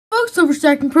Hello, Silver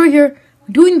Stacking Pro here.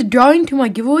 We're doing the drawing to my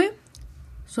giveaway.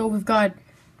 So we've got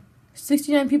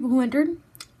 69 people who entered.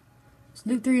 So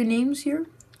look through your names here.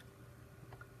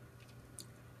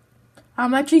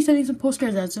 I'm actually sending some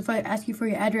postcards out. So if I ask you for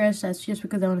your address, that's just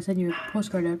because I want to send you a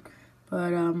postcard out. But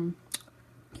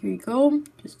here you go.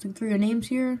 Just look through your names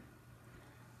here.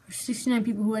 There's 69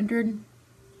 people who entered.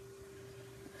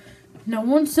 Now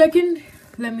 1 second.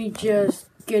 Let me just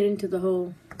get into the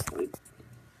whole. Wait.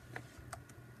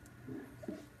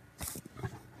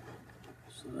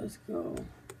 So let's go.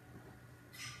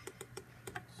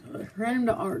 So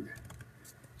random.org.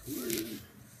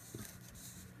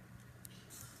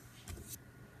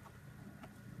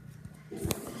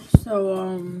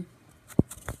 So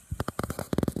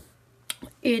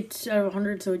it's out of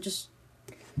 100, so it just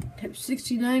type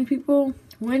 69 people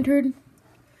who entered.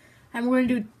 And we're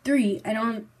gonna do 3, and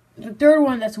on the third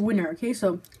one, that's a winner. Okay,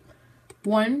 so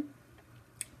 1,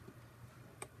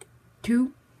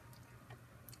 2,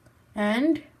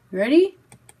 and ready?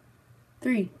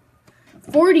 3.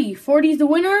 40. 40 is the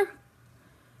winner.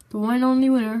 The one and only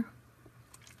winner.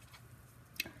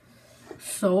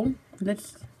 So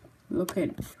let's look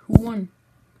at who won.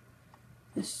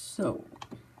 So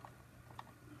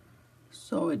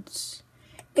it's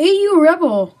AU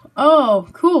Rebel. Oh,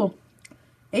 cool.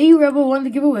 AU Rebel won the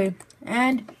giveaway.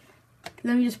 And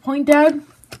let me just point out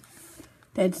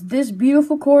that's this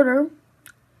beautiful quarter,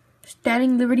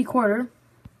 Standing Liberty quarter,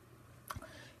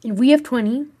 in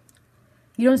VF20.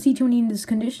 You don't see too many in this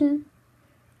condition,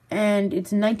 and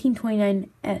it's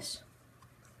 1929S.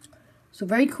 So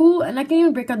very cool, and I can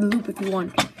even break out the loop if you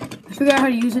want. I figured out how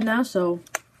to use it now, so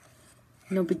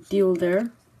no big deal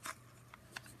there.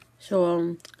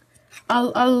 So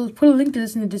I'll put a link to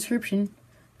this in the description.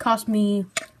 Cost me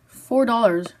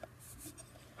 $4.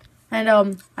 And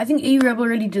I think AU Rebel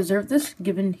really deserved this,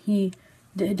 given he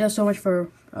does so much for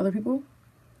other people.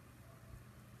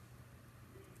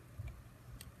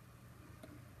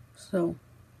 So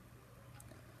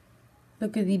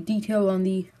look at the detail on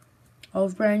the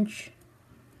olive branch.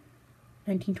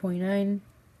 1929.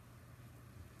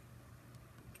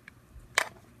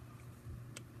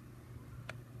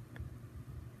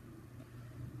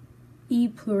 E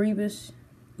pluribus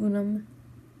unum.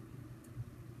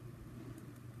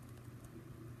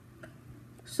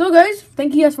 So guys,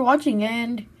 thank you guys for watching,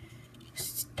 and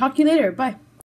talk to you later. Bye.